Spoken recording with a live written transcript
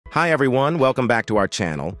Hi everyone, welcome back to our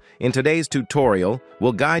channel. In today's tutorial,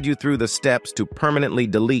 we'll guide you through the steps to permanently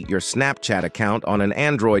delete your Snapchat account on an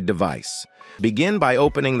Android device. Begin by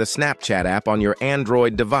opening the Snapchat app on your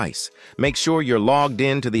Android device. Make sure you're logged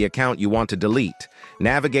in to the account you want to delete.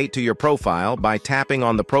 Navigate to your profile by tapping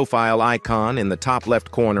on the profile icon in the top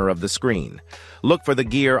left corner of the screen. Look for the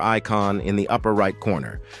gear icon in the upper right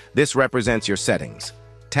corner. This represents your settings.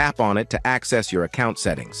 Tap on it to access your account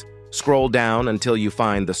settings. Scroll down until you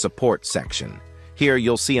find the Support section. Here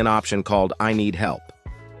you'll see an option called I Need Help.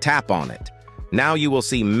 Tap on it. Now you will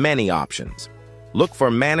see many options. Look for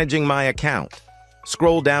Managing My Account.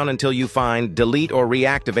 Scroll down until you find Delete or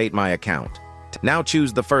Reactivate My Account. Now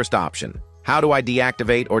choose the first option. How do I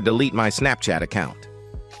deactivate or delete my Snapchat account?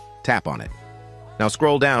 Tap on it. Now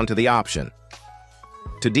scroll down to the option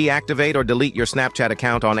to deactivate or delete your Snapchat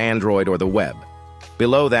account on Android or the web.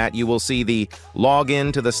 Below that, you will see the Log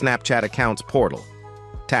in to the Snapchat accounts portal.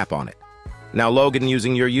 Tap on it. Now log in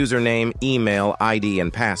using your username, email, ID,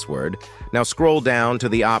 and password. Now scroll down to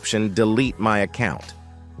the option Delete My Account.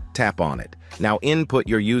 Tap on it. Now input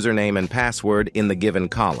your username and password in the given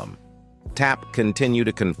column. Tap Continue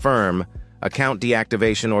to confirm account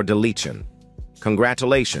deactivation or deletion.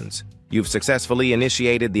 Congratulations, you've successfully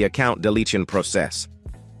initiated the account deletion process.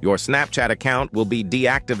 Your Snapchat account will be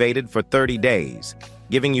deactivated for 30 days,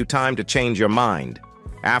 giving you time to change your mind.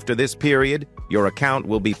 After this period, your account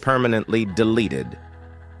will be permanently deleted.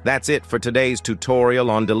 That's it for today's tutorial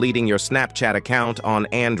on deleting your Snapchat account on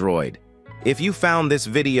Android. If you found this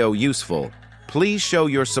video useful, please show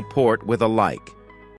your support with a like.